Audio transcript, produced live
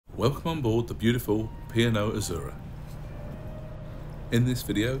Welcome on board the beautiful P&O Azura. In this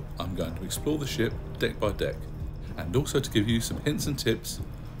video, I'm going to explore the ship deck by deck, and also to give you some hints and tips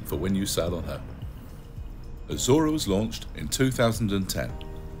for when you sail on her. Azura was launched in 2010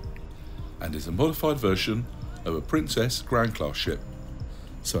 and is a modified version of a Princess Grand Class ship.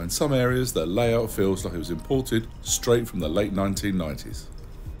 So in some areas the layout feels like it was imported straight from the late 1990s.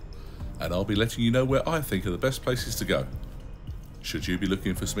 And I'll be letting you know where I think are the best places to go, should you be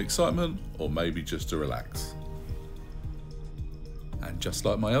looking for some excitement or maybe just to relax. And just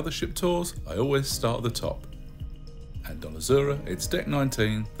like my other ship tours, I always start at the top. And on Azura, it's Deck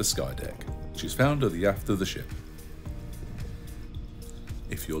 19, the Sky Deck, which is found at the aft of the ship.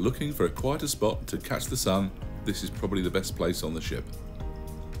 If you're looking for a quieter spot to catch the sun, this is probably the best place on the ship.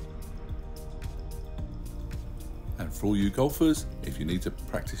 And for all you golfers, if you need to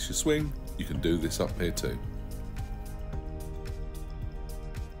practice your swing, you can do this up here too.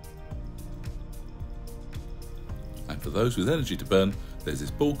 And for those with energy to burn, there's this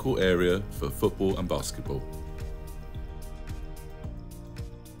ball court area for football and basketball.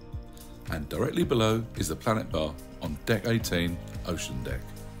 And directly below is the Planet Bar on Deck 18, Ocean Deck.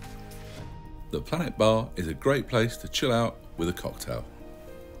 The Planet Bar is a great place to chill out with a cocktail.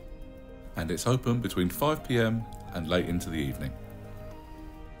 And it's open between 5 PM and late into the evening.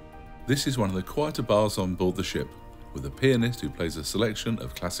 This is one of the quieter bars on board the ship, with a pianist who plays a selection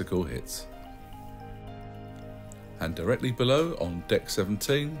of classical hits. And directly below on Deck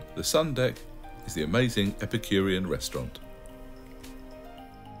 17, the Sun Deck, is the amazing Epicurean restaurant.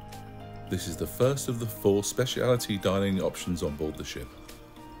 This is the first of the 4 specialty dining options on board the ship.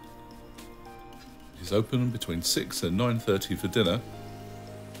 It is open between 6 and 9:30 for dinner.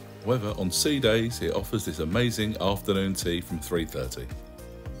 However, on sea days it offers this amazing afternoon tea from 3:30.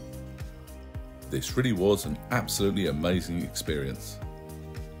 This really was an absolutely amazing experience.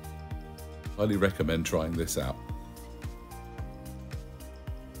 Highly recommend trying this out.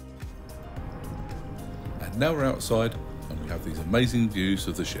 And now we're outside and we have these amazing views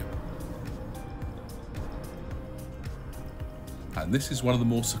of the ship. And this is one of the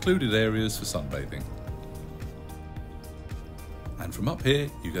more secluded areas for sunbathing. And from up here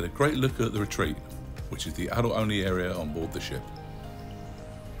you get a great look at the retreat, which is the adult only area on board the ship.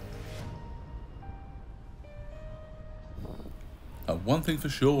 And one thing for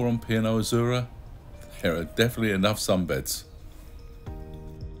sure on P&O Azura, there are definitely enough sunbeds.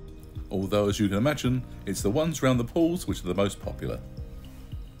 Although, as you can imagine, it's the ones around the pools which are the most popular.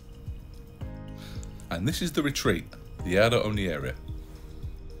 And this is the retreat, the adult only area.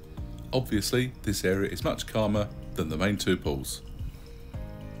 Obviously, this area is much calmer than the main 2 pools,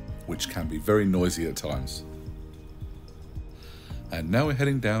 which can be very noisy at times. And now we're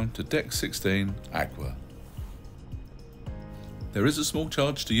heading down to Deck 16, Agua. There is a small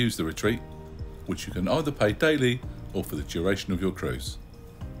charge to use the retreat, which you can either pay daily or for the duration of your cruise.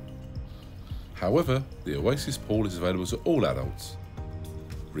 However, the Oasis pool is available to all adults,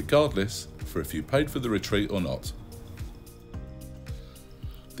 regardless for if you paid for the retreat or not.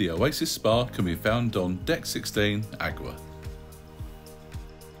 The Oasis Spa can be found on Deck 16, Agua.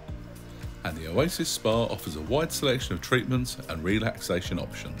 And the Oasis Spa offers a wide selection of treatments and relaxation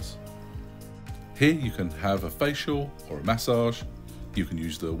options. Here you can have a facial or a massage, you can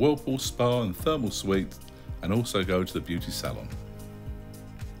use the Whirlpool Spa and Thermal Suite, and also go to the beauty salon.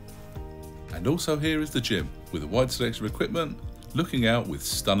 And also here is the gym, with a wide selection of equipment, looking out with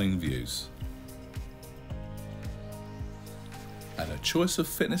stunning views. And a choice of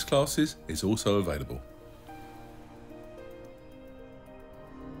fitness classes is also available.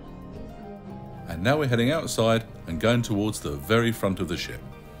 And now we're heading outside and going towards the very front of the ship.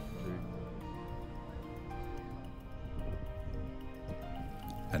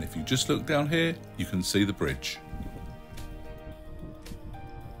 And if you just look down here, you can see the bridge.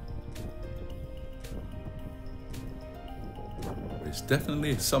 There's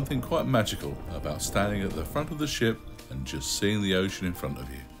definitely something quite magical about standing at the front of the ship and just seeing the ocean in front of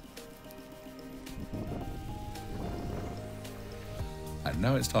you. And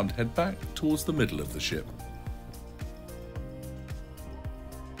now it's time to head back towards the middle of the ship.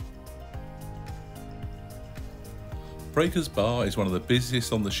 Breakers Bar is one of the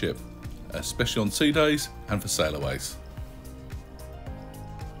busiest on the ship, especially on sea days and for sailaways.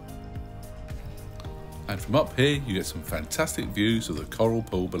 And from up here you get some fantastic views of the coral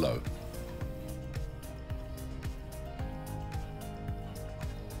pool below.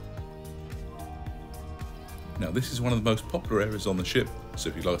 Now this is one of the most popular areas on the ship, so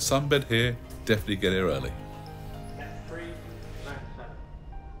if you'd like a sunbed here, definitely get here early.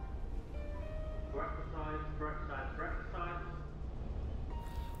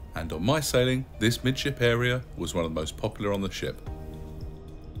 And on my sailing, this midship area was one of the most popular on the ship,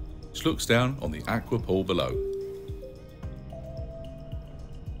 which looks down on the aqua pool below.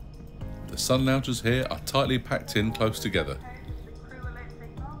 The sun loungers here are tightly packed in close together,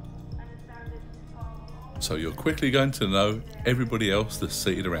 so you're quickly going to know everybody else that's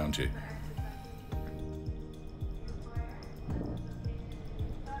seated around you.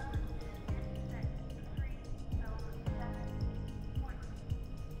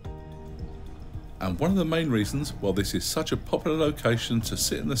 And one of the main reasons why this is such a popular location to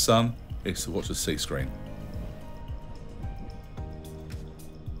sit in the sun is to watch the sea screen.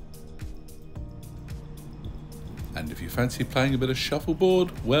 And if you fancy playing a bit of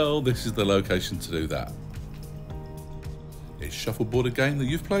shuffleboard, well, this is the location to do that. Is shuffleboard a game that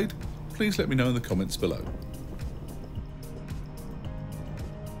you've played? Please let me know in the comments below.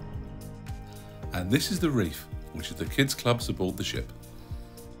 And this is the reef, which is the kids' clubs aboard the ship.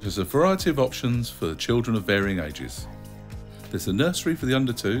 There's a variety of options for the children of varying ages. There's the nursery for the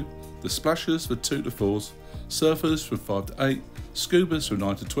under 2, the splashers for 2 to 4s, surfers from 5 to 8, scubas from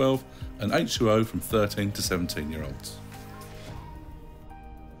 9 to 12, and H2O from 13 to 17-year-olds.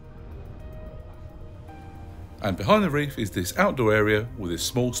 And behind the reef is this outdoor area with this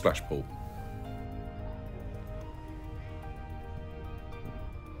small splash pool.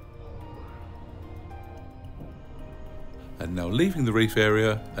 And now leaving the reef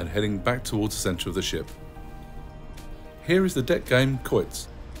area and heading back towards the centre of the ship. Here is the deck game Quoits.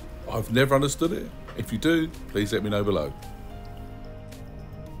 I've never understood it. If you do, please let me know below.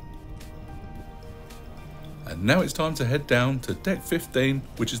 And now it's time to head down to deck 15,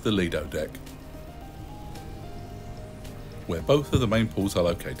 which is the Lido deck, where both of the main pools are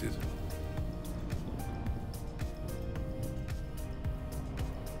located.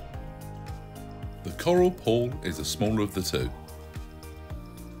 The coral pool is the smaller of the two.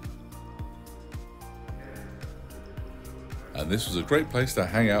 And this was a great place to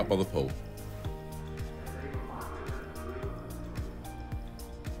hang out by the pool.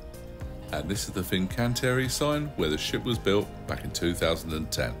 And this is the Fincantieri sign where the ship was built back in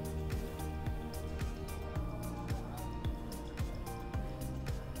 2010.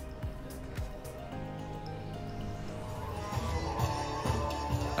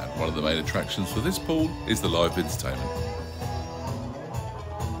 One of the main attractions for this pool is the live entertainment,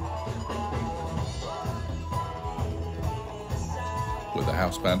 where the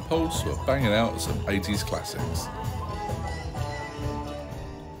house band Pulse were banging out some 80s classics.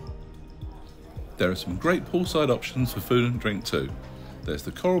 There are some great poolside options for food and drink too. There's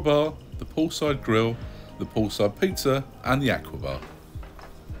the Coral Bar, the Poolside Grill, the Poolside Pizza and the Aqua Bar.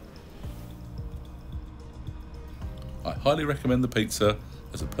 I highly recommend the pizza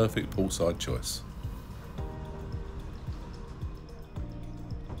as a perfect poolside choice.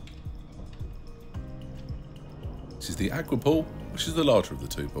 This is the Aqua Pool, which is the larger of the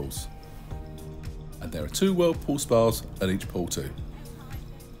two pools. And there are 2 world pool spas at each pool too.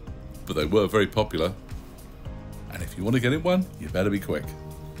 But they were very popular, and if you want to get in one, you better be quick.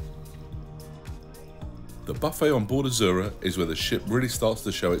 The buffet on board Azura is where the ship really starts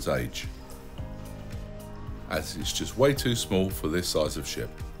to show its age, as it's just way too small for this size of ship.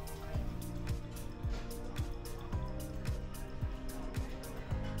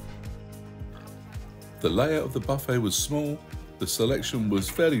 The layout of the buffet was small, the selection was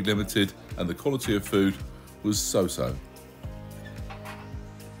fairly limited, and the quality of food was so-so.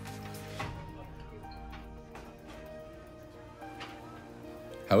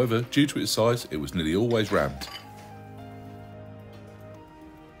 However, due to its size, it was nearly always rammed.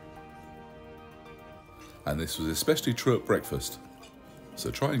 And this was especially true at breakfast, so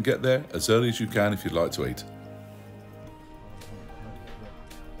try and get there as early as you can if you'd like to eat.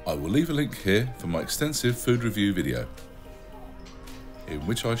 I will leave a link here for my extensive food review video, in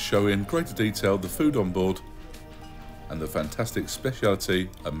which I show in greater detail the food on board and the fantastic specialty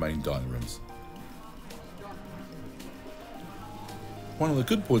and main dining rooms. One of the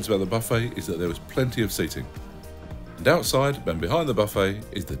good points about the buffet is that there was plenty of seating, and outside and behind the buffet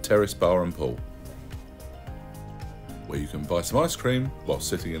is the terrace bar and pool, where you can buy some ice cream while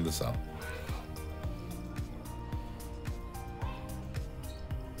sitting in the sun.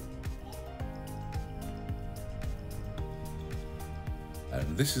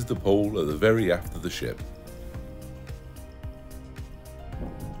 And this is the pool at the very aft of the ship.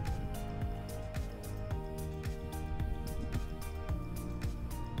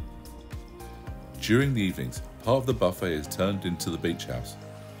 During the evenings, part of the buffet is turned into the beach house,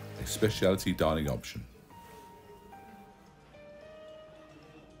 a specialty dining option.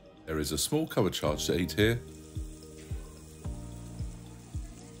 There is a small cover charge to eat here,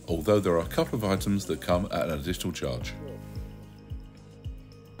 although there are a couple of items that come at an additional charge.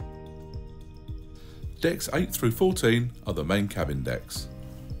 Decks 8 through 14 are the main cabin decks.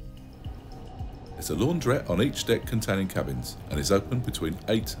 There's a laundrette on each deck containing cabins and is open between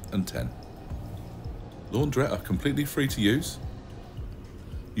 8 and 10. Laundrette are completely free to use.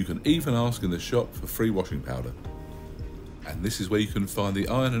 You can even ask in the shop for free washing powder. And this is where you can find the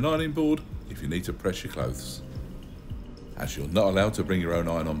iron and ironing board if you need to press your clothes, as you're not allowed to bring your own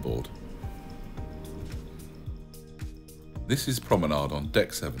iron on board. This is Promenade on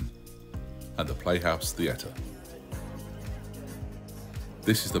Deck 7 and the Playhouse Theatre.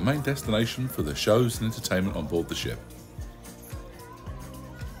 This is the main destination for the shows and entertainment on board the ship,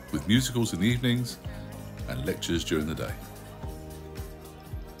 with musicals in the evenings and lectures during the day.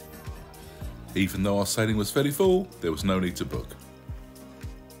 Even though our sailing was fairly full, there was no need to book.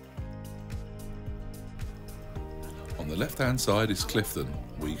 On the left hand side is Clifton,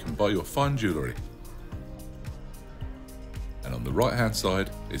 where you can buy your fine jewellery. And on the right hand side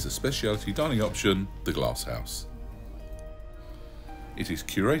is a specialty dining option, the Glass House. It is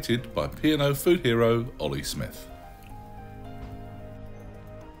curated by P&O food hero Ollie Smith.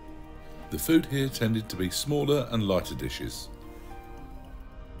 The food here tended to be smaller and lighter dishes.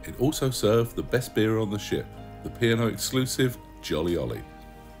 It also served the best beer on the ship, the P&O exclusive Jolly Ollie.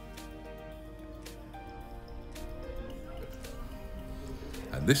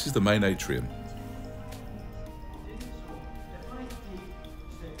 And this is the main atrium.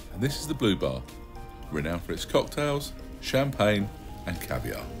 And this is the Blue Bar, renowned for its cocktails, champagne and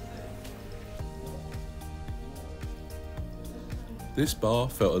caviar. This bar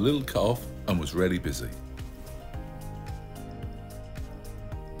felt a little cut off and was rarely busy.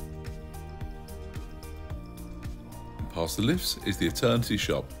 And past the lifts is the Eternity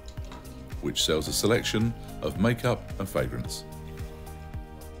shop, which sells a selection of makeup and fragrance.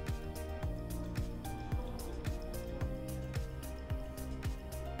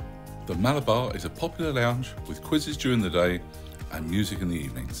 The Malabar is a popular lounge with quizzes during the day and music in the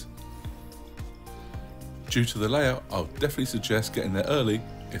evenings. Due to the layout, I would definitely suggest getting there early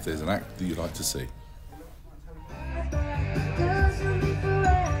if there's an act that you'd like to see.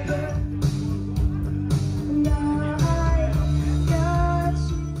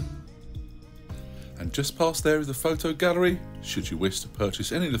 And just past there is the photo gallery, should you wish to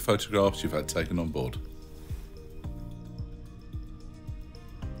purchase any of the photographs you've had taken on board.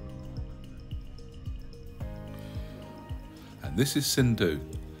 And this is Sindhu,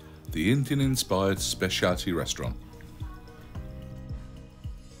 the Indian-inspired specialty restaurant.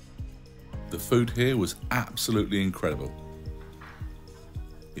 The food here was absolutely incredible.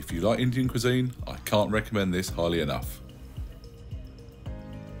 If you like Indian cuisine, I can't recommend this highly enough.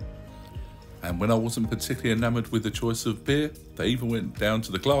 And when I wasn't particularly enamoured with the choice of beer, they even went down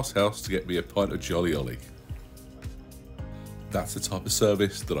to the Glass House to get me a pint of Jolly Ollie. That's the type of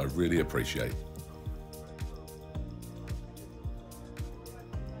service that I really appreciate.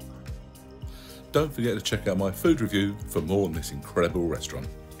 Don't forget to check out my food review for more on this incredible restaurant.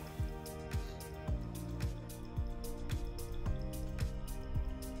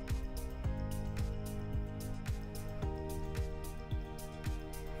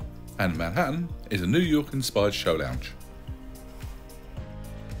 And Manhattan is a New York-inspired show lounge.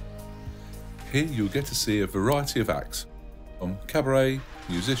 Here you'll get to see a variety of acts, from cabaret,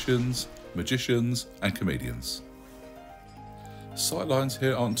 musicians, magicians and comedians. Sightlines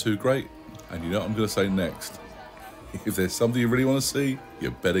here aren't too great, and you know what I'm going to say next. If there's something you really want to see,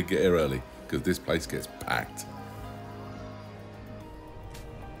 you better get here early, because this place gets packed.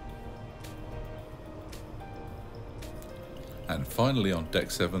 And finally on Deck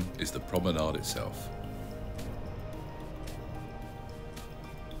 7 is the Promenade itself.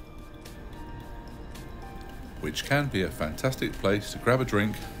 Which can be a fantastic place to grab a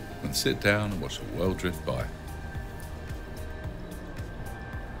drink and sit down and watch the world drift by.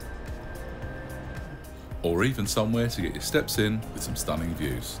 Or even somewhere to get your steps in with some stunning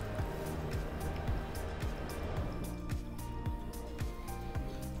views.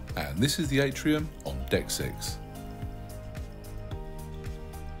 And this is the atrium on Deck 6.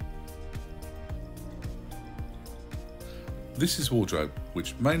 This is wardrobe,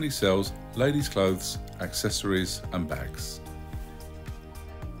 which mainly sells ladies' clothes, accessories and bags.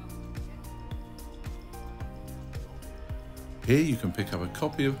 Here you can pick up a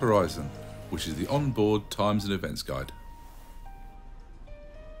copy of Horizon, which is the onboard times and events guide.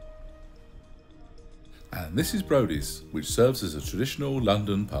 And this is Brodie's, which serves as a traditional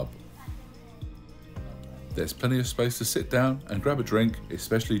London pub. There's plenty of space to sit down and grab a drink,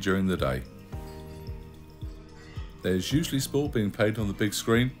 especially during the day. There's usually sport being played on the big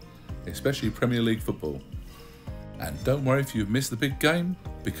screen, especially Premier League football. And don't worry if you've missed the big game,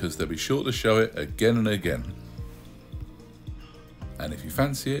 because they'll be sure to show it again and again. And if you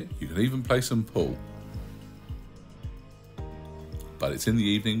fancy it, you can even play some pool. But it's in the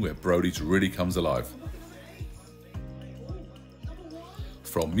evening where Brodie's really comes alive.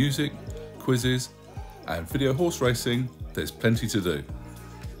 From music, quizzes, and video horse racing, there's plenty to do.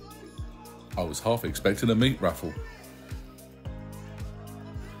 I was half expecting a meat raffle.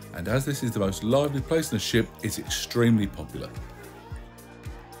 And as this is the most lively place in the ship, it's extremely popular.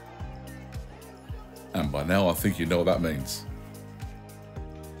 And by now I think you know what that means.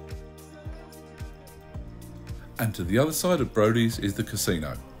 And to the other side of Brodie's is the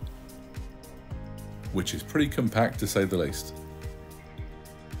casino, which is pretty compact to say the least.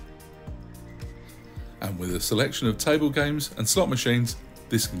 And with a selection of table games and slot machines,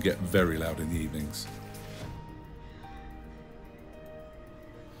 this can get very loud in the evenings.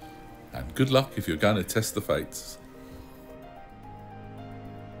 And good luck if you're going to test the fates.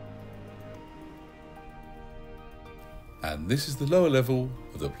 And this is the lower level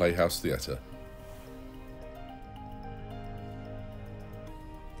of the Playhouse Theatre.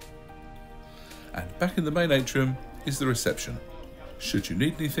 And back in the main atrium is the reception, should you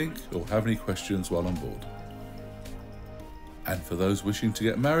need anything or have any questions while on board. And for those wishing to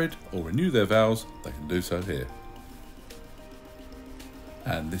get married or renew their vows, they can do so here.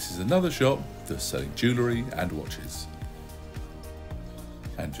 And this is another shop that's selling jewellery and watches.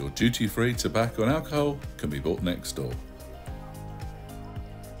 And your duty-free tobacco and alcohol can be bought next door.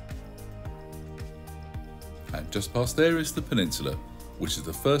 And just past there is the Peninsula, which is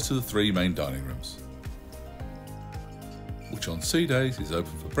the first of the 3 main dining rooms, which on sea days is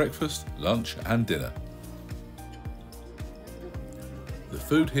open for breakfast, lunch and dinner. The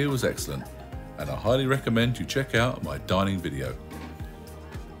food here was excellent, and I highly recommend you check out my dining video.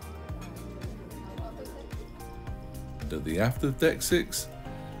 And at the aft of Deck 6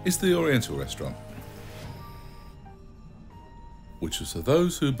 is the Oriental restaurant, which is for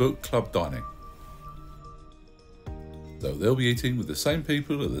those who book club dining. Though they'll be eating with the same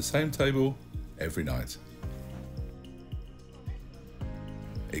people at the same table every night.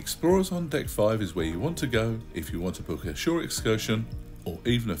 Explorers on Deck 5 is where you want to go if you want to book a shore excursion or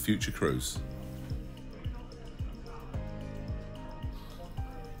even a future cruise.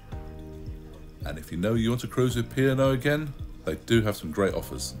 And if you know you want to cruise with P&O again, they do have some great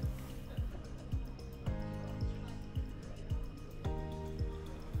offers.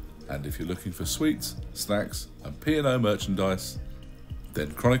 And if you're looking for sweets, snacks and P&O merchandise,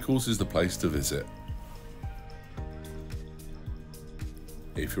 then Chronicles is the place to visit.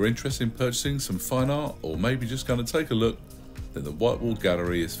 If you're interested in purchasing some fine art or maybe just going to take a look, then the White Wall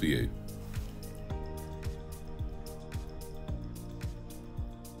Gallery is for you.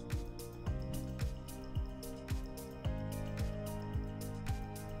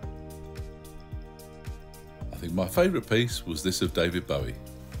 I think my favourite piece was this of David Bowie.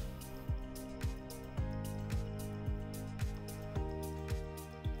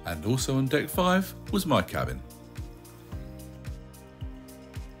 And also on Deck 5 was my cabin.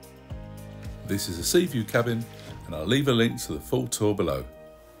 This is a sea view cabin, and I'll leave a link to the full tour below.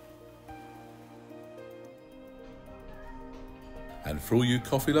 And for all you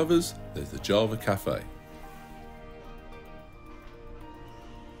coffee lovers, there's the Java Cafe,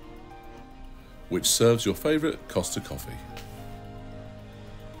 which serves your favourite Costa coffee.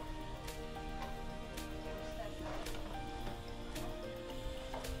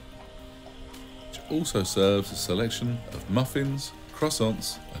 Which also serves a selection of muffins,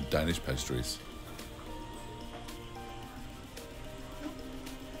 croissants and Danish pastries.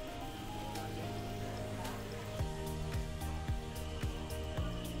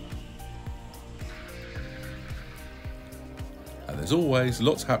 And there's always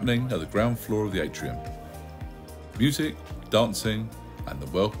lots happening at the ground floor of the atrium. Music, dancing and the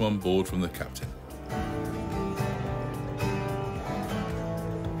welcome on board from the captain.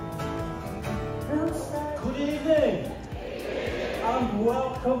 Good evening and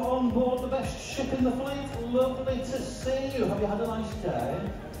welcome on board the best ship in the fleet. Lovely to see you. Have you had a nice day?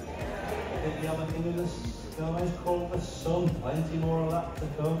 Did you have anything in the skies called the sun? Plenty more of that to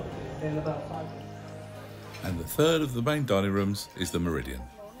come in about 5 minutes. And the third of the main dining rooms is the Meridian.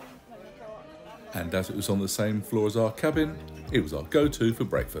 And as it was on the same floor as our cabin, it was our go-to for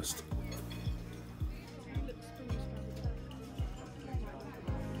breakfast.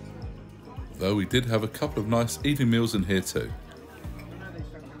 Though we did have a couple of nice evening meals in here too.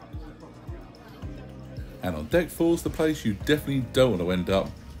 And on Deck 4 is the place you definitely don't want to end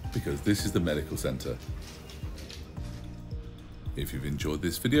up, because this is the medical centre. If you've enjoyed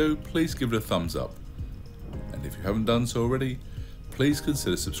this video, please give it a thumbs up. And if you haven't done so already, please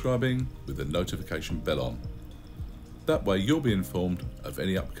consider subscribing with the notification bell on. That way you'll be informed of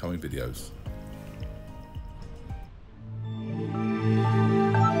any upcoming videos.